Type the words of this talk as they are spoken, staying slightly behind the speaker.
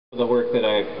The work that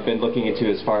I've been looking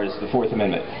into as far as the Fourth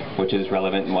Amendment, which is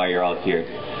relevant and why you're all here.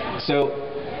 So,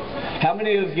 how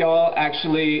many of y'all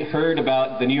actually heard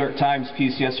about the New York Times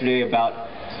piece yesterday about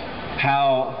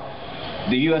how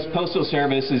the U.S. Postal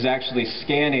Service is actually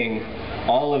scanning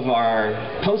all of our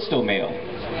postal mail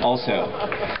also?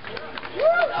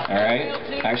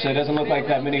 Alright? Actually, it doesn't look like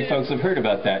that many folks have heard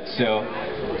about that. So,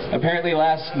 apparently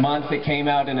last month it came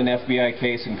out in an FBI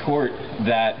case in court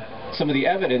that some of the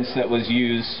evidence that was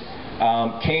used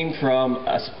came from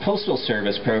a Postal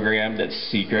Service program that's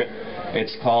secret.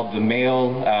 It's called the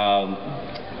Mail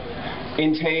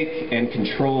Intake and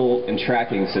Control and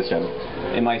Tracking System,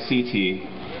 MICT.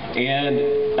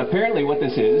 And apparently what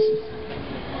this is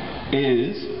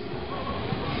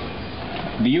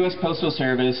the U.S. Postal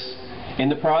Service, in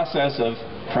the process of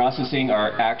processing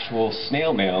our actual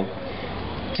snail mail,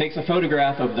 takes a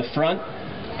photograph of the front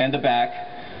and the back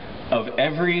of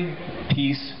every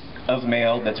piece of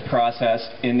mail that's processed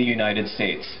in the United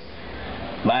States.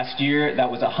 Last year,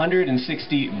 that was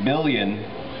 160 billion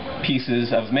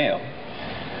pieces of mail.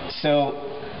 So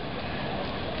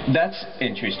that's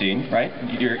interesting, right?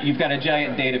 You've got a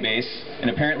giant database, and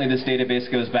apparently this database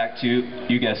goes back to,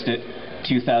 you guessed it,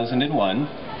 2001.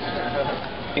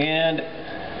 And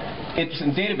it's a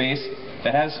database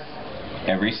that has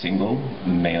every single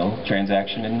mail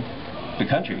transaction in the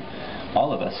country,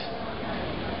 all of us.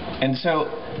 And so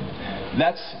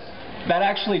that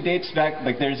actually dates back,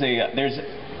 like there's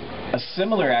a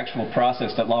similar actual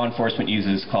process that law enforcement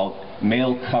uses called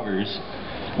mail covers,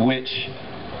 which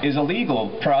is a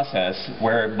legal process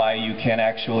whereby you can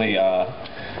actually,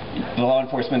 the law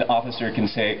enforcement officer can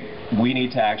say, we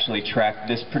need to actually track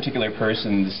this particular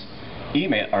person's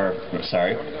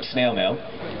snail mail,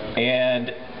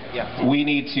 and we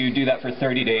need to do that for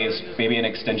 30 days, maybe an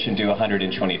extension to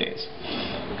 120 days.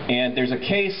 And there's a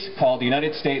case called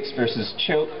United States versus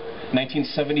Choate,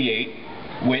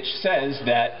 1978, which says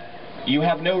that you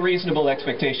have no reasonable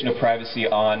expectation of privacy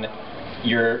on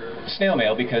your snail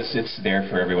mail because it's there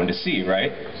for everyone to see,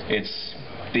 right? It's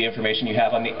the information you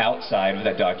have on the outside of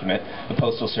that document. The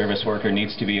Postal Service worker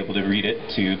needs to be able to read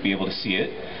it to be able to see it.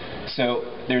 So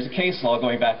there's a case law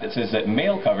going back that says that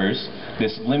mail covers,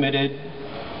 this limited,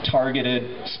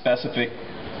 targeted, specific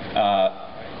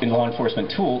in law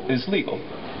enforcement tool, is legal.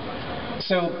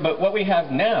 So, but what we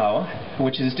have now,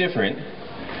 which is different,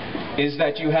 is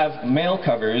that you have mail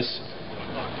covers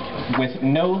with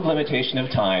no limitation of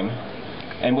time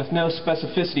and with no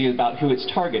specificity about who it's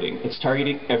targeting. It's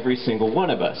targeting every single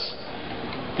one of us.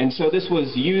 And so this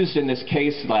was used in this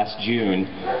case last June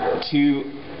to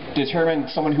determine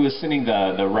someone who was sending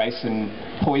the rice and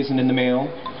poison in the mail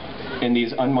in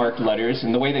these unmarked letters,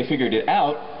 and the way they figured it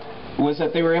out was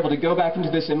that they were able to go back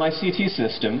into this MICT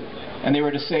system and they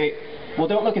were to say, well,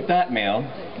 don't look at that mail,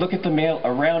 look at the mail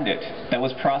around it that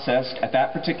was processed at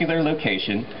that particular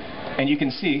location, and you can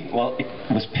see, well, it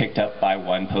was picked up by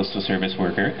one Postal Service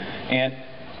worker, and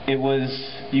it was,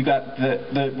 you got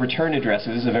the return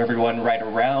addresses of everyone right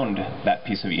around that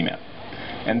piece of email.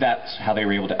 And that's how they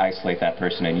were able to isolate that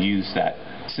person and use that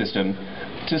system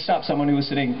to stop someone who was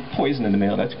sending poison in the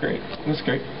mail. That's great. That's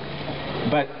great.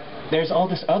 But there's all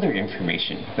this other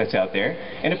information that's out there,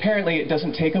 and apparently it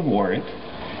doesn't take a warrant.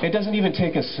 It doesn't even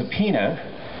take a subpoena.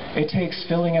 It takes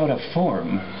filling out a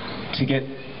form to get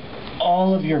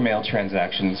all of your mail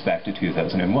transactions back to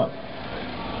 2001.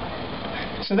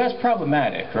 So that's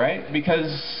problematic, right?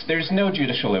 Because there's no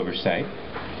judicial oversight.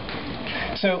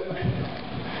 So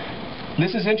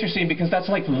this is interesting because that's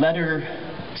like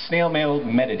snail mail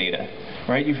metadata,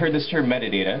 right? You've heard this term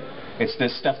metadata. It's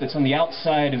this stuff that's on the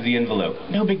outside of the envelope.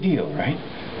 No big deal, right?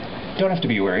 Don't have to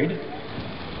be worried.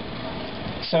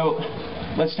 So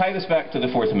let's tie this back to the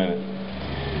Fourth Amendment.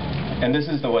 And this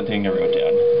is the one thing I wrote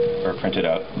down, or printed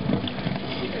out,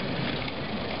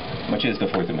 which is the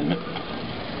Fourth Amendment.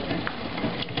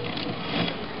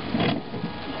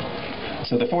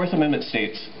 So the Fourth Amendment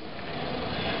states,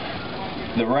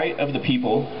 the right of the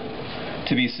people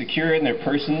to be secure in their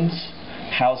persons,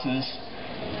 houses,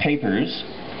 papers,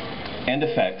 and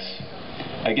effects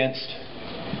against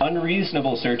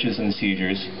unreasonable searches and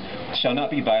seizures shall not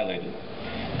be violated,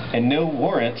 and no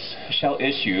warrants shall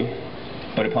issue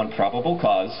but upon probable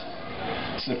cause,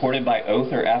 supported by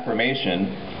oath or affirmation,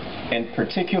 and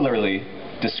particularly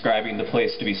describing the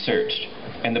place to be searched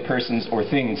and the persons or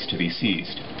things to be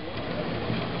seized.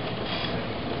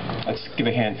 Let's give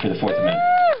a hand for the Fourth Amendment.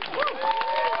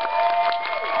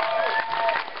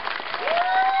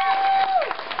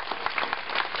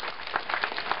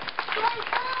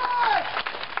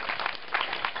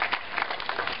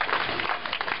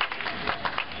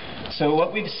 So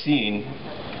what we've seen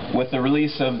with the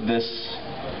release of this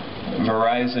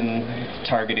Verizon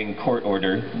targeting court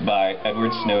order by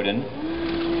Edward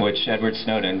Snowden, which Edward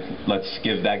Snowden, let's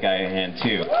give that guy a hand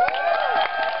too.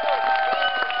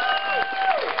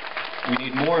 We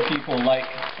need more people like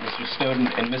Mr. Snowden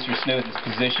in Mr. Snowden's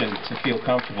position to feel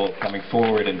comfortable coming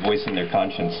forward and voicing their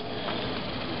conscience.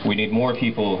 We need more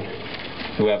people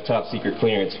who have top secret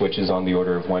clearance, which is on the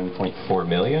order of 1.4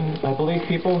 million, I believe,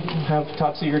 people have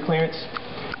top secret clearance.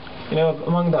 You know,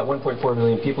 among that 1.4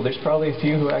 million people, there's probably a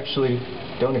few who actually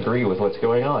don't agree with what's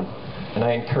going on. And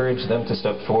I encourage them to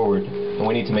step forward, and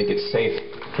we need to make it safe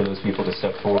for those people to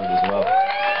step forward as well.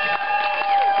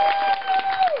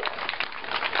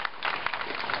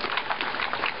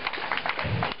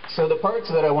 So the parts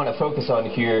that I want to focus on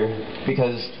here,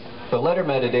 because the letter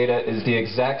metadata is the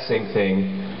exact same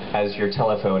thing as your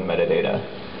telephone metadata.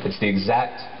 It's the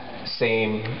exact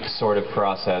same sort of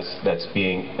process that's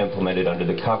being implemented under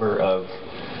the cover of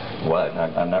what?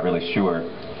 I'm not really sure.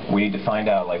 We need to find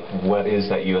out, like, what is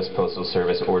that U.S. Postal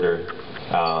Service order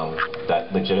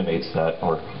that legitimates that,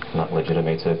 or not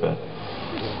legitimates it, but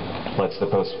lets the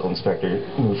postal inspector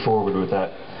move forward with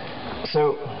that.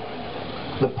 So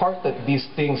the part that these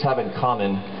things have in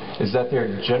common is that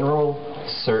they're general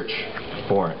search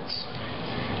warrants.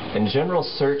 And general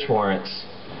search warrants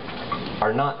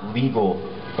are not legal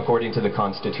according to the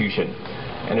Constitution.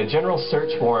 And a general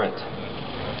search warrant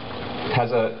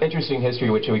has an interesting history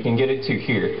which we can get into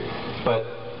here. But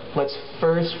let's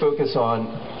first focus on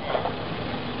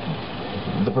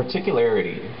the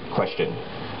particularity question.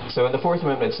 So in the Fourth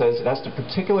Amendment it says it has to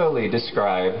particularly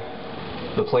describe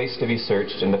the place to be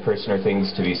searched and the person or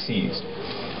things to be seized.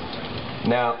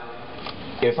 Now,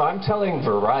 if I'm telling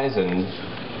Verizon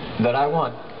that I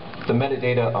want the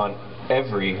metadata on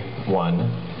everyone,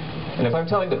 and if I'm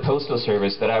telling the Postal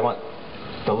Service that I want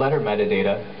the letter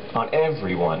metadata on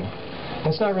everyone,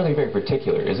 that's not really very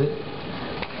particular, is it?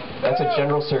 That's a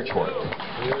general search warrant.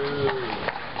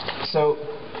 So,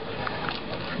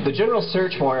 the general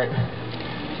search warrant,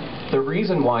 the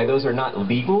reason why those are not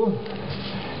legal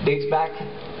dates back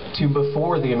to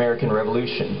before the American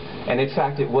Revolution. And in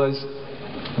fact, it was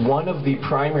one of the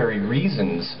primary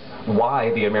reasons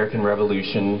why the American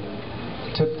Revolution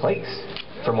took place,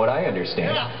 from what I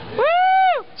understand.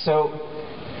 So,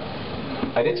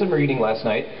 I did some reading last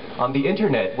night on the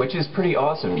internet, which is pretty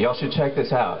awesome. Y'all should check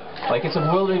this out. Like, it's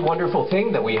a really wonderful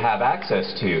thing that we have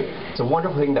access to. It's a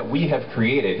wonderful thing that we have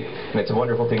created, and it's a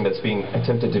wonderful thing that's being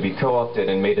attempted to be co-opted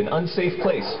and made an unsafe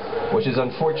place, which is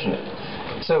unfortunate.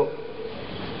 So,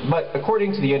 but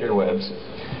according to the interwebs,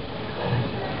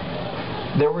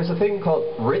 there was a thing called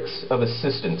writs of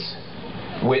assistance,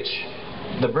 which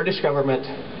the British government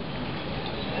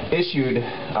issued,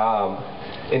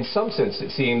 in some sense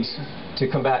it seems, to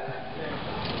combat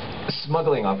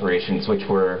smuggling operations which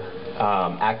were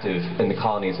active in the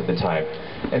colonies at the time.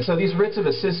 And so these writs of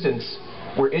assistance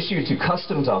were issued to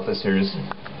customs officers,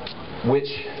 which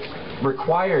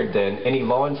required then any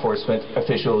law enforcement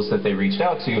officials that they reached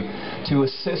out to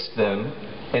assist them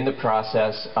in the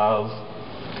process of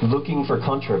looking for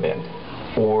contraband,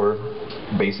 or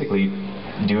basically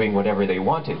doing whatever they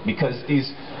wanted, because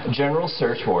these general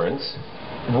search warrants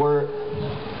were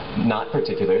not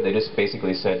particular. They just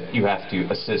basically said you have to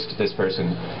assist this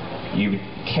person. You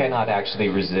cannot actually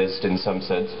resist in some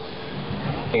sense.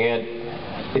 And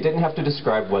it didn't have to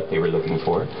describe what they were looking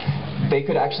for. They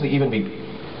could actually even be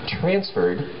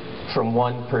transferred from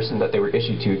one person that they were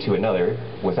issued to another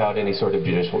without any sort of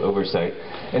judicial oversight.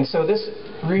 And so this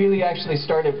really actually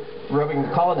started rubbing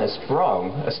the colonists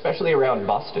wrong, especially around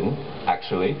Boston,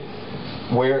 actually,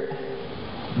 where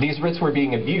these writs were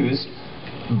being abused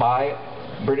by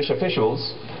British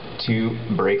officials to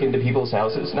break into people's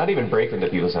houses. Not even break into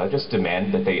people's houses, just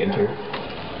demand that they enter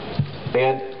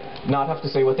and not have to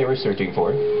say what they were searching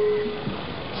for.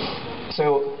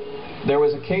 So there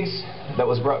was a case that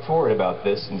was brought forward about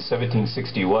this in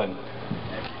 1761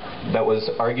 that was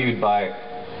argued by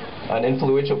an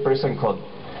influential person called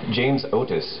James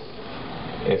Otis.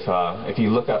 If you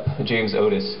look up James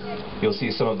Otis, you'll see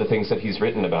some of the things that he's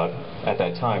written about at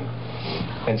that time.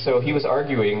 And so he was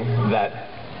arguing that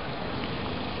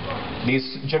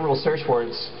these general search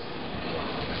warrants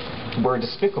were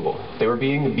despicable. They were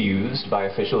being abused by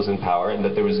officials in power, and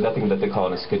that there was nothing that the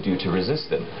colonists could do to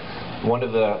resist them. One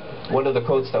of the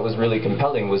quotes that was really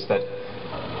compelling was that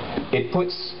it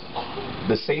puts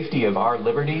the safety of our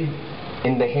liberty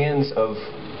in the hands of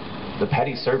the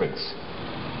petty servants.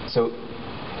 So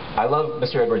I love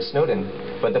Mr. Edward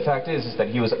Snowden, but the fact is that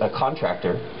he was a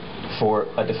contractor for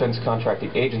a defense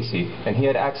contracting agency, and he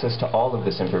had access to all of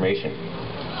this information.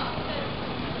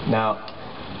 Now,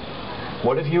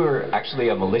 what if you were actually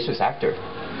a malicious actor?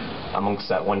 amongst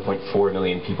that 1.4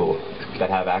 million people that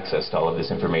have access to all of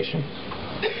this information.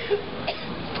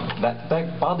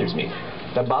 That bothers me.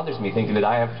 That bothers me, thinking that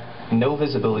I have no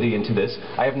visibility into this.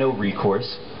 I have no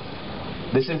recourse.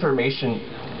 This information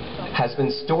has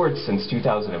been stored since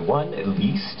 2001, at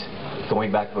least,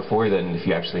 going back before then, if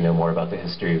you actually know more about the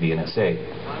history of the NSA.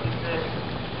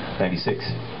 96.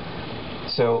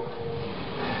 So,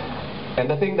 and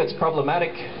the thing that's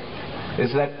problematic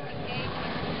is that,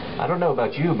 I don't know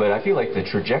about you, but I feel like the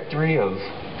trajectory of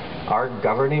our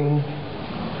governing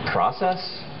process,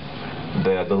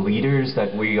 the leaders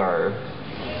that we are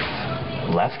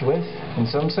left with, in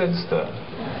some sense, the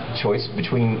choice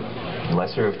between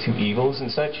lesser of two evils and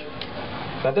such,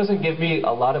 that doesn't give me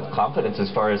a lot of confidence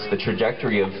as far as the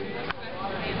trajectory of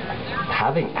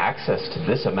having access to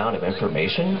this amount of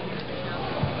information.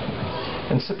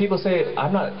 And so people say,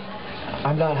 I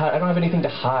don't have anything to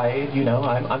hide, you know,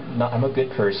 I'm a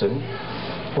good person.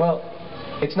 Well,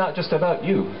 it's not just about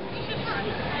you.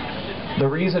 The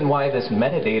reason why this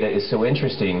metadata is so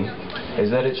interesting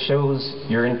is that it shows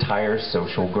your entire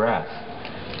social graph.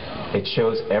 It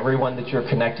shows everyone that you're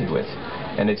connected with.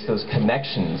 And it's those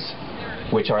connections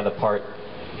which are the part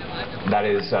that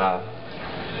is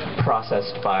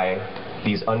processed by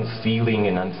these unfeeling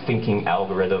and unthinking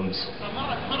algorithms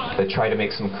that try to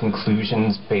make some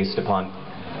conclusions based upon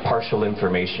partial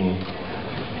information,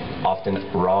 often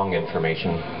wrong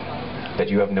information, that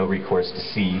you have no recourse to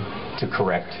see, to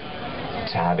correct,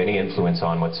 to have any influence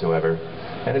on whatsoever.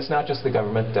 And it's not just the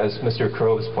government, as Mr.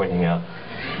 Crow was pointing out.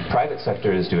 Private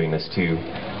sector is doing this too.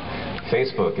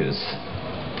 Facebook is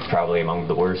probably among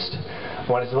the worst. I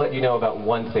wanted to let you know about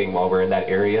one thing while we're in that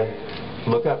area.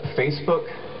 Look up Facebook,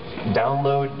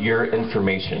 download your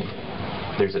information.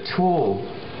 There's a tool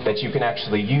that you can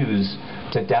actually use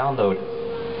to download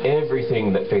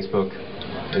everything that Facebook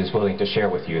is willing to share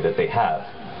with you that they have,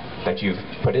 that you've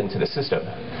put into the system.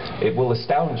 It will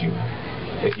astound you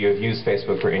if you have used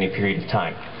Facebook for any period of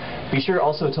time. Be sure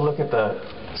also to look at the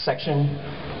section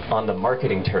on the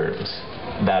marketing terms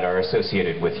that are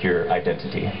associated with your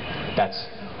identity. That's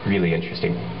really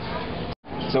interesting.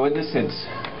 So in this sense,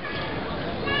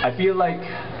 I feel like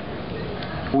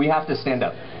we have to stand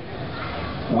up.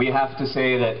 We have to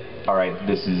say that, all right,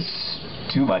 this is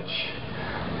too much.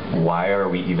 Why are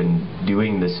we even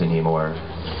doing this anymore?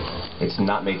 It's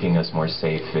not making us more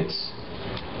safe. It's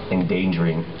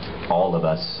endangering all of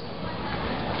us.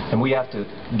 And we have to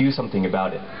do something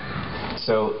about it.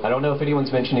 So I don't know if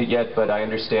anyone's mentioned it yet, but I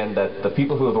understand that the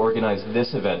people who have organized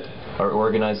this event are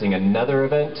organizing another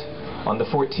event on the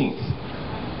 14th.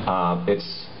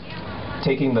 It's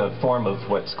taking the form of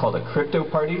what's called a crypto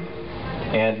party.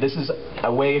 And this is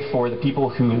a way for the people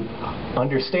who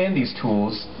understand these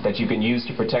tools that you can use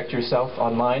to protect yourself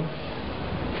online,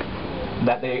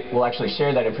 that they will actually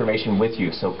share that information with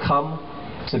you. So come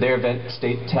to their event,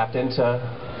 stay tapped into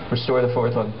Restore the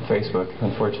Fourth on Facebook,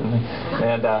 unfortunately.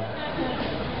 And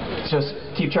just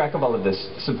keep track of all of this.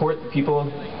 Support the people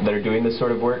that are doing this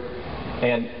sort of work.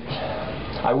 And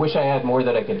I wish I had more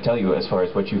that I could tell you as far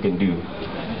as what you can do.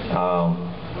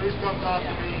 Please come talk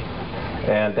to me.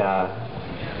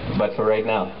 But for right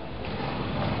now,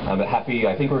 I'm happy.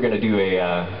 I think we're going to do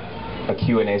a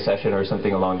Q&A session or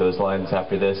something along those lines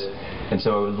after this. And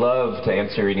so I would love to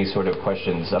answer any sort of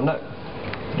questions.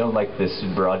 I don't like this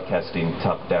broadcasting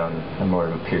top-down. I'm more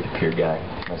of a peer-to-peer guy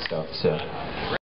myself. So.